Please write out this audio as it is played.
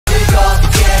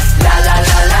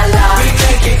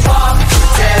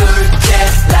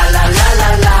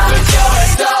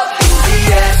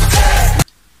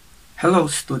Hello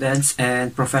students and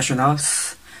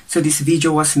professionals. So this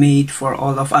video was made for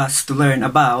all of us to learn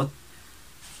about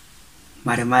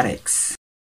mathematics.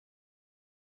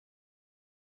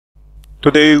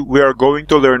 Today we are going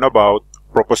to learn about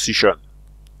proposition.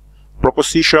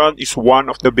 Proposition is one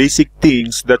of the basic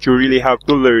things that you really have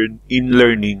to learn in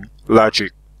learning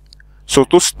logic. So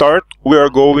to start, we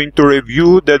are going to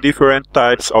review the different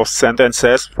types of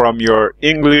sentences from your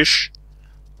English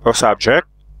subject.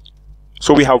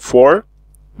 So we have four: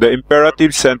 the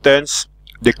imperative sentence,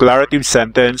 declarative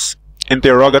sentence,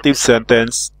 interrogative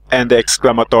sentence, and the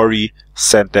exclamatory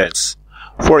sentence.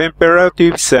 For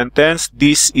imperative sentence,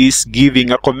 this is giving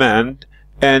a command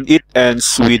and it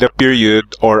ends with a period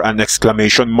or an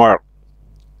exclamation mark.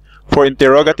 For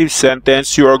interrogative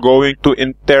sentence, you are going to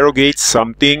interrogate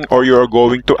something or you are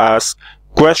going to ask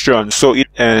questions, so it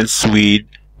ends with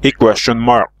a question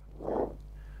mark.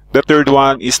 The third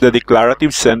one is the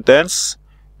declarative sentence.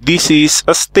 This is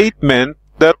a statement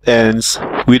that ends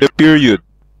with a period.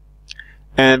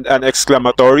 And an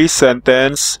exclamatory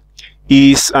sentence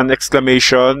is an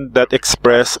exclamation that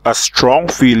expresses a strong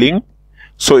feeling,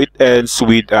 so it ends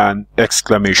with an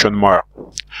exclamation mark.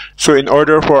 So in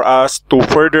order for us to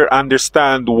further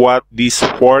understand what these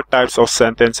four types of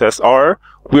sentences are,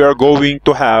 we are going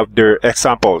to have their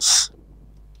examples.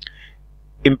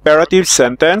 Imperative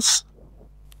sentence: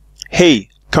 hey,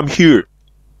 come here.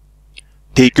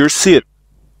 Take your seat.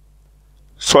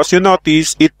 So as you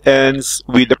notice, it ends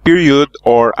with a period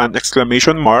or an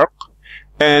exclamation mark,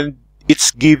 and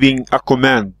it's giving a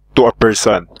command to a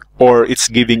person, or it's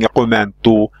giving a command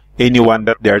to anyone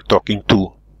that they are talking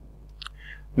to.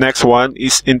 Next one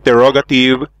is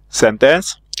interrogative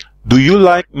sentence. Do you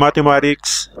like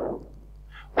mathematics?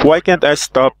 Why can't I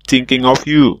stop thinking of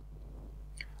you?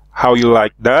 How you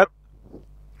like that?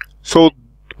 So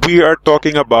we are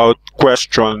talking about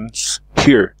questions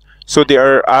here. So they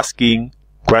are asking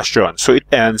questions. So it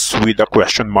ends with a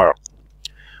question mark.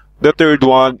 The third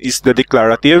one is the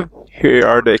declarative. Here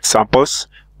are the examples.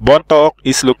 Bontok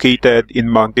is located in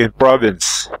Mountain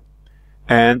Province.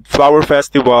 And Flower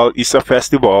Festival is a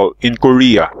festival in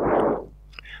Korea.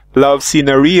 Love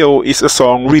Scenario is a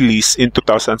song released in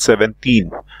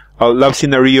 2017. Love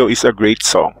Scenario is a great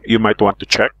song. You might want to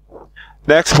check.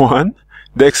 Next one,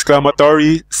 the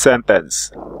exclamatory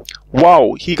sentence.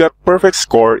 Wow, he got perfect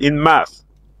score in math.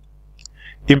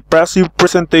 Impressive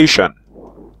presentation.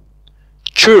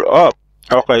 Cheer up.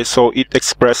 Okay, so it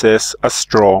expresses a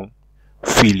strong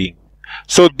feeling.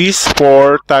 So these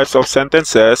four types of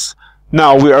sentences,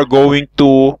 now we are going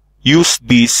to use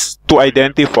this to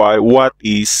identify what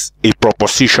is a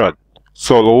proposition.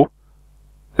 So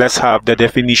let's have the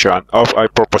definition of a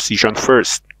proposition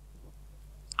first.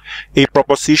 A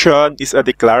proposition is a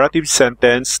declarative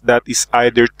sentence that is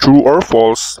either true or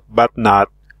false, but not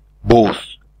both.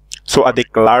 So a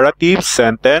declarative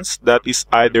sentence that is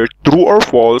either true or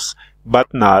false,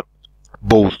 but not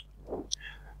both.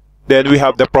 Then we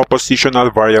have the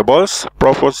propositional variables.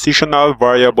 Propositional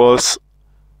variables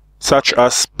such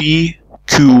as P,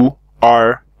 Q,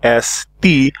 R, S,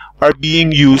 T are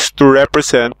being used to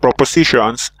represent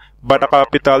propositions, but a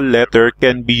capital letter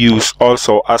can be used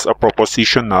also as a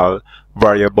propositional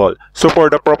variable. So for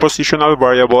the propositional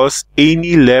variables,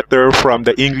 any letter from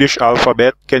the English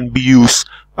alphabet can be used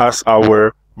as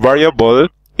our variable.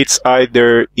 It's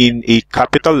either in a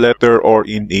capital letter or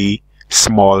in a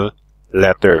small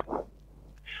letter.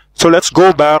 So let's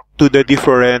go back to the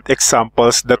different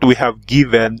examples that we have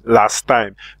given last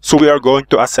time. So we are going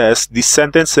to assess these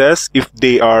sentences if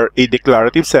they are a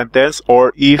declarative sentence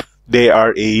or if they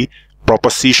are a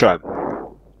proposition.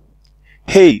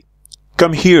 Hey,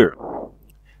 come here.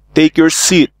 Take your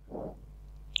seat.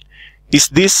 Is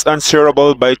this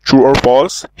answerable by true or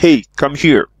false? Hey, come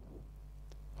here.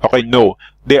 Okay, no.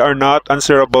 They are not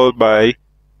answerable by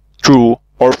true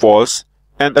or false.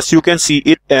 And as you can see,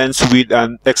 it ends with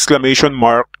an exclamation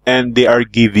mark and they are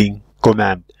giving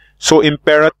command. So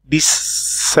these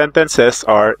sentences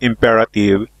are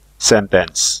imperative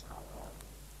sentence.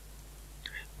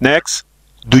 Next,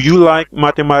 do you like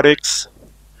mathematics?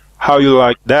 How you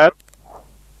like that?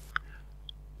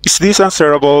 Is this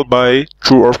answerable by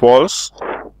true or false?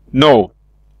 No.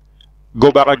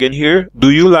 Go back again here. Do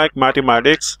you like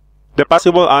mathematics? The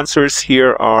possible answers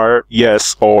here are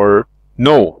yes or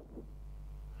no.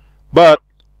 But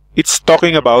it's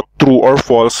talking about true or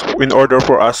false in order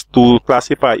for us to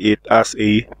classify it as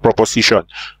a proposition.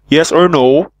 Yes or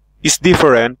no is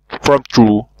different from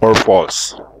true or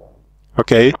false.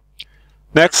 Okay?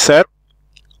 Next set.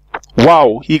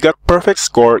 Wow, he got perfect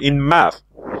score in math.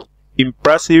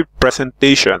 Impressive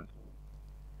presentation.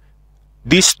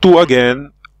 These two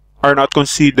again are not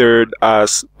considered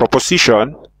as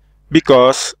proposition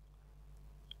because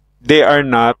they are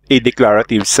not a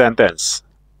declarative sentence.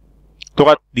 Look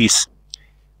at this.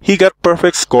 He got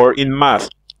perfect score in math.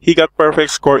 He got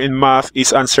perfect score in math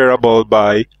is answerable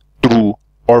by true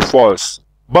or false.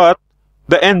 But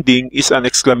the ending is an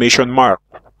exclamation mark.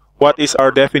 What is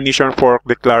our definition for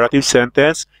declarative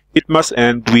sentence? It must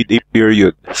end with a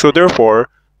period. So therefore,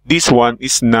 this one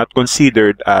is not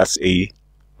considered as a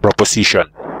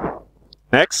proposition.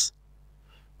 Next.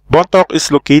 Bontoc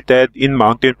is located in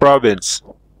Mountain Province.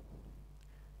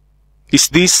 Is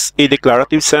this a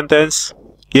declarative sentence?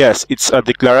 Yes, it's a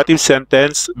declarative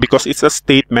sentence because it's a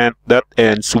statement that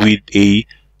ends with a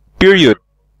period.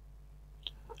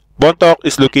 Bontoc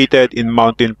is located in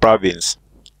Mountain Province.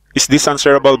 Is this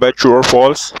answerable by true or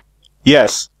false?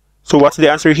 Yes. So what's the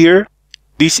answer here?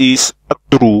 This is a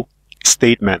true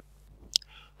statement.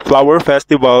 Flower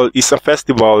Festival is a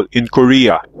festival in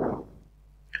Korea.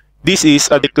 This is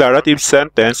a declarative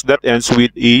sentence that ends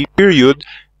with a period,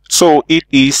 so it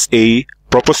is a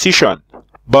proposition.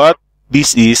 But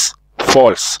this is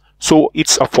false. So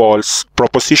it's a false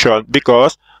proposition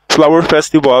because Flower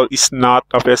Festival is not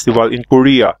a festival in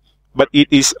Korea, but it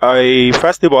is a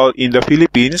festival in the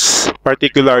Philippines,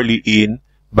 particularly in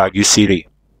Baguio City.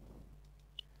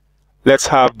 Let's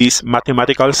have these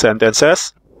mathematical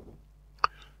sentences.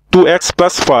 2x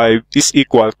plus 5 is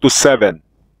equal to 7.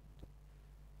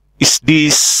 Is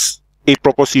this a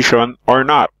proposition or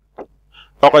not?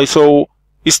 Okay, so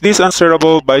is this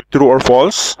answerable by true or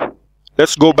false?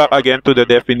 Let's go back again to the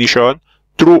definition.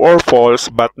 True or false,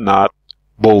 but not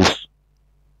both.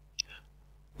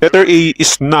 Letter A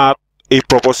is not a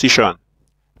proposition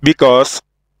because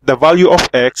the value of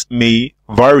x may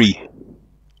vary.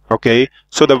 Okay,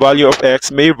 so the value of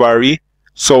x may vary,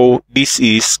 so this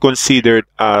is considered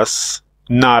as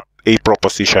not a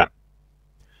proposition.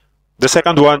 The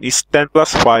second one is 10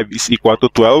 plus 5 is equal to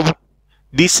 12.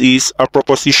 This is a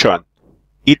proposition.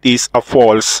 It is a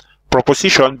false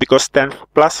proposition because 10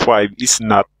 plus 5 is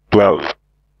not 12.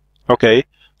 Okay,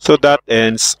 so that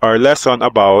ends our lesson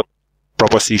about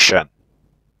proposition.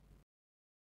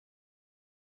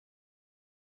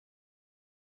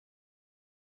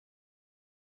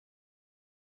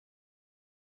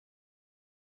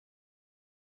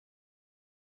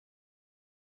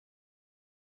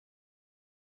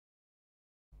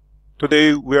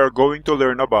 Today we are going to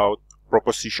learn about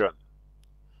proposition.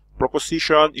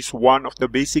 Proposition is one of the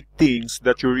basic things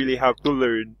that you really have to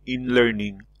learn in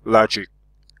learning logic.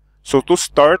 So to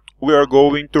start, we are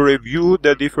going to review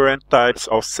the different types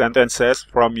of sentences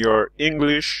from your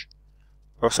English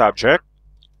subject.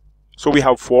 So we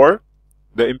have 4: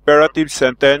 the imperative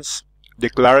sentence,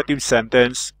 declarative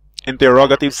sentence,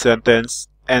 interrogative sentence,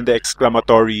 and the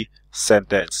exclamatory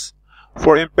sentence.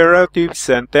 For imperative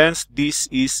sentence, this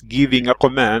is giving a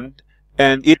command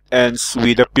and it ends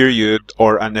with a period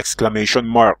or an exclamation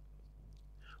mark.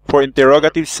 For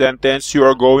interrogative sentence, you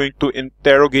are going to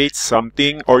interrogate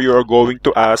something or you are going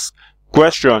to ask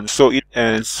questions, so it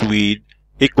ends with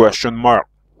a question mark.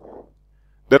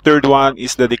 The third one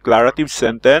is the declarative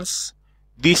sentence.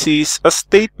 This is a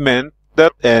statement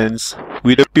that ends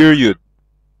with a period.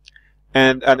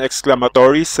 And an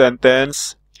exclamatory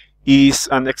sentence is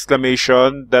an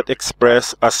exclamation that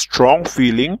expresses a strong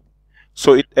feeling,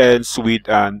 so it ends with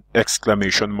an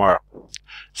exclamation mark.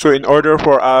 So in order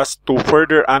for us to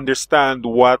further understand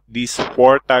what these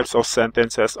 4 types of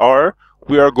sentences are,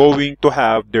 we are going to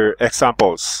have their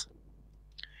examples.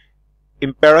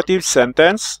 Imperative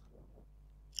sentence: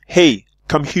 hey,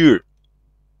 come here.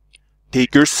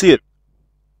 Take your seat.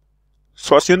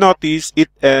 So as you notice, it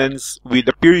ends with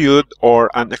a period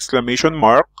or an exclamation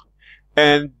mark,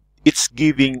 and it's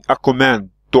giving a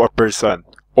command to a person,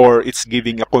 or it's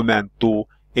giving a command to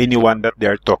anyone that they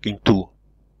are talking to.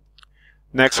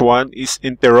 Next one is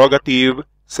interrogative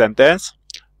sentence.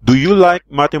 Do you like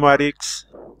mathematics?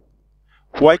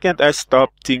 Why can't I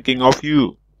stop thinking of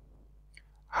you?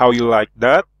 How you like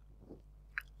that?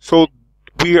 So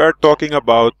we are talking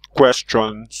about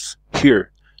questions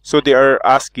here. So they are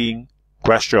asking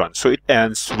questions. So it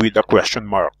ends with a question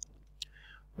mark.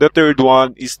 The third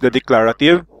one is the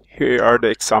declarative. Here are the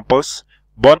examples.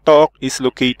 Bontoc is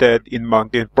located in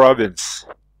Mountain Province.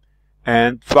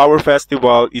 And Flower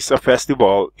Festival is a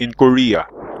festival in Korea.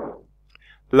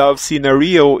 Love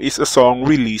Scenario is a song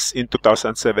released in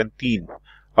 2017.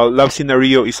 Love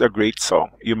Scenario is a great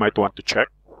song. You might want to check.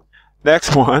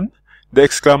 Next one, the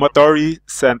exclamatory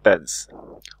sentence.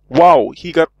 Wow,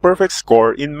 he got perfect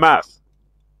score in math.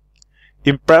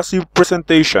 Impressive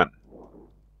presentation.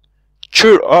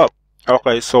 Cheer up.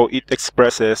 Okay, so it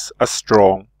expresses a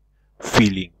strong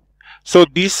feeling. So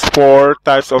these four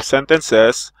types of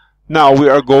sentences, now we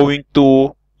are going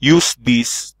to use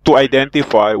this to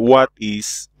identify what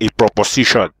is a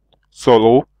proposition.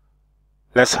 So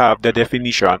let's have the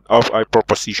definition of a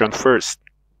proposition first.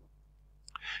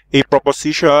 A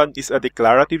proposition is a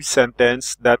declarative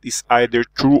sentence that is either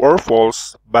true or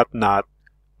false, but not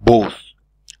both.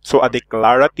 So a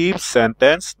declarative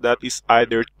sentence that is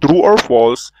either true or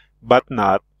false, but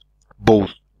not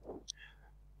both.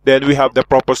 Then we have the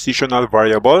propositional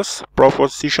variables.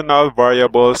 Propositional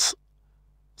variables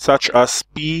such as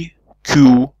P,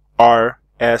 Q, R,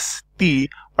 S, T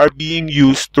are being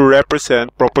used to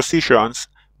represent propositions,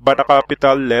 but a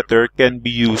capital letter can be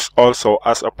used also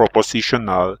as a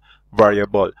propositional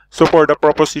variable. So for the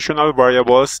propositional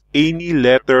variables, any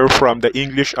letter from the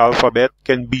English alphabet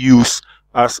can be used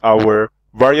as our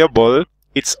variable.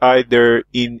 It's either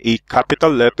in a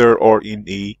capital letter or in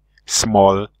a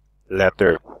small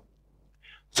letter.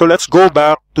 So let's go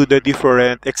back to the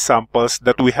different examples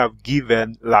that we have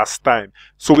given last time.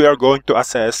 So we are going to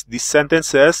assess these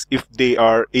sentences if they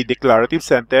are a declarative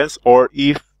sentence or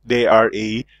if they are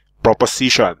a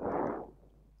proposition.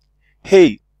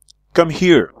 Hey, come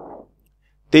here.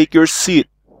 Take your seat.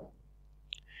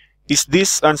 Is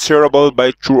this answerable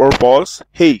by true or false?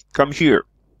 Hey, come here.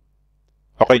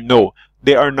 Okay, no.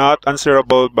 They are not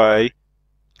answerable by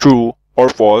true or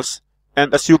false.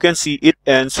 And as you can see, it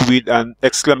ends with an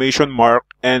exclamation mark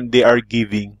and they are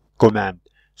giving command.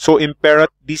 So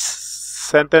these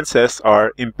sentences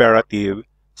are imperative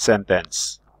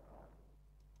sentence.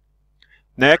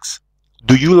 Next,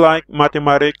 do you like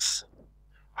mathematics?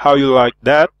 How you like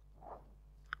that?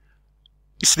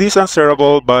 Is this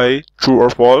answerable by true or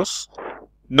false?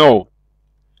 No.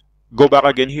 Go back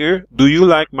again here. Do you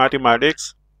like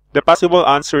mathematics? The possible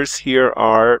answers here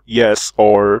are yes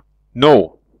or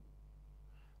no.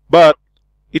 But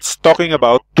it's talking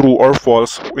about true or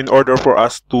false in order for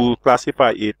us to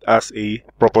classify it as a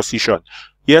proposition.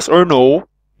 Yes or no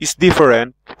is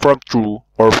different from true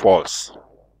or false.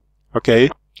 Okay?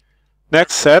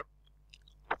 Next set.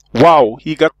 Wow,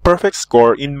 he got perfect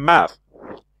score in math.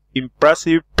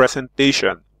 Impressive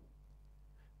presentation.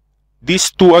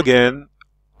 These two again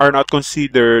are not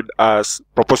considered as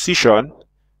proposition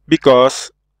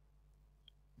because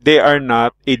they are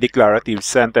not a declarative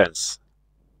sentence.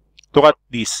 Look at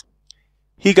this.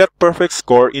 He got perfect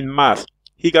score in math.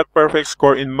 He got perfect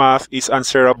score in math is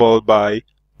answerable by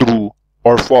true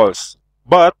or false.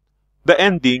 But the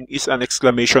ending is an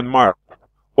exclamation mark.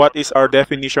 What is our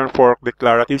definition for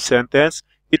declarative sentence?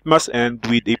 It must end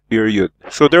with a period.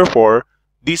 So therefore,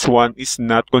 this one is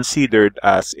not considered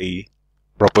as a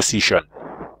proposition.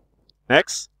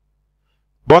 Next.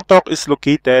 Bontoc is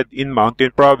located in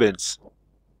Mountain Province.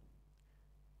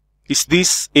 Is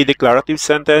this a declarative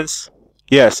sentence?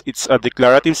 Yes, it's a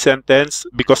declarative sentence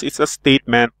because it's a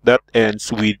statement that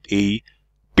ends with a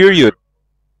period.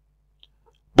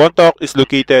 Bontoc is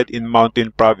located in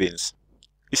Mountain Province.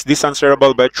 Is this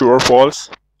answerable by true or false?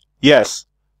 Yes.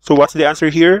 So what's the answer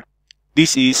here?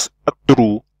 This is a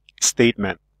true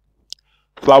statement.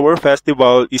 Flower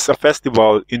Festival is a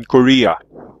festival in Korea.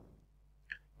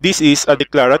 This is a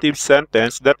declarative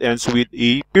sentence that ends with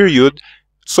a period,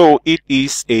 so it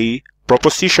is a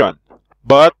proposition.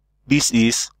 But this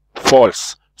is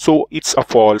false. So it's a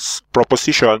false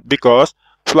proposition because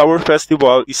Flower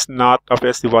Festival is not a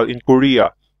festival in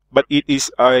Korea, but it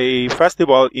is a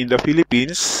festival in the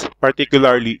Philippines,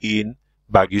 particularly in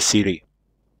Baguio City.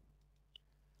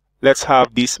 Let's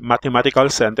have these mathematical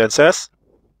sentences.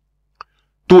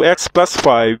 2x plus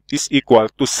 5 is equal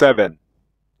to 7.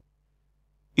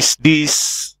 Is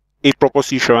this a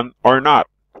proposition or not?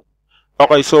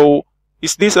 Okay, so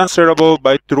is this answerable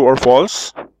by true or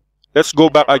false? Let's go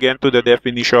back again to the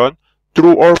definition.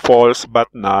 True or false, but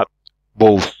not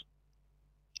both.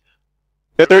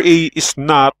 Letter A is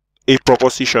not a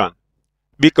proposition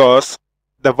because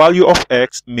the value of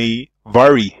x may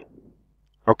vary.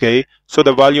 Okay, so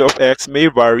the value of x may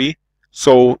vary,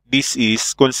 so this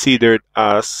is considered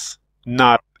as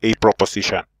not a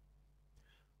proposition.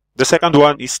 The second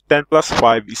one is 10 plus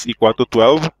 5 is equal to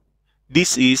 12.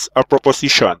 This is a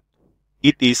proposition.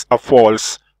 It is a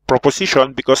false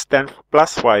proposition because 10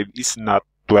 plus 5 is not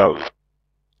 12.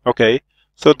 Okay,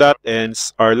 so that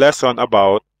ends our lesson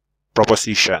about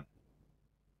proposition.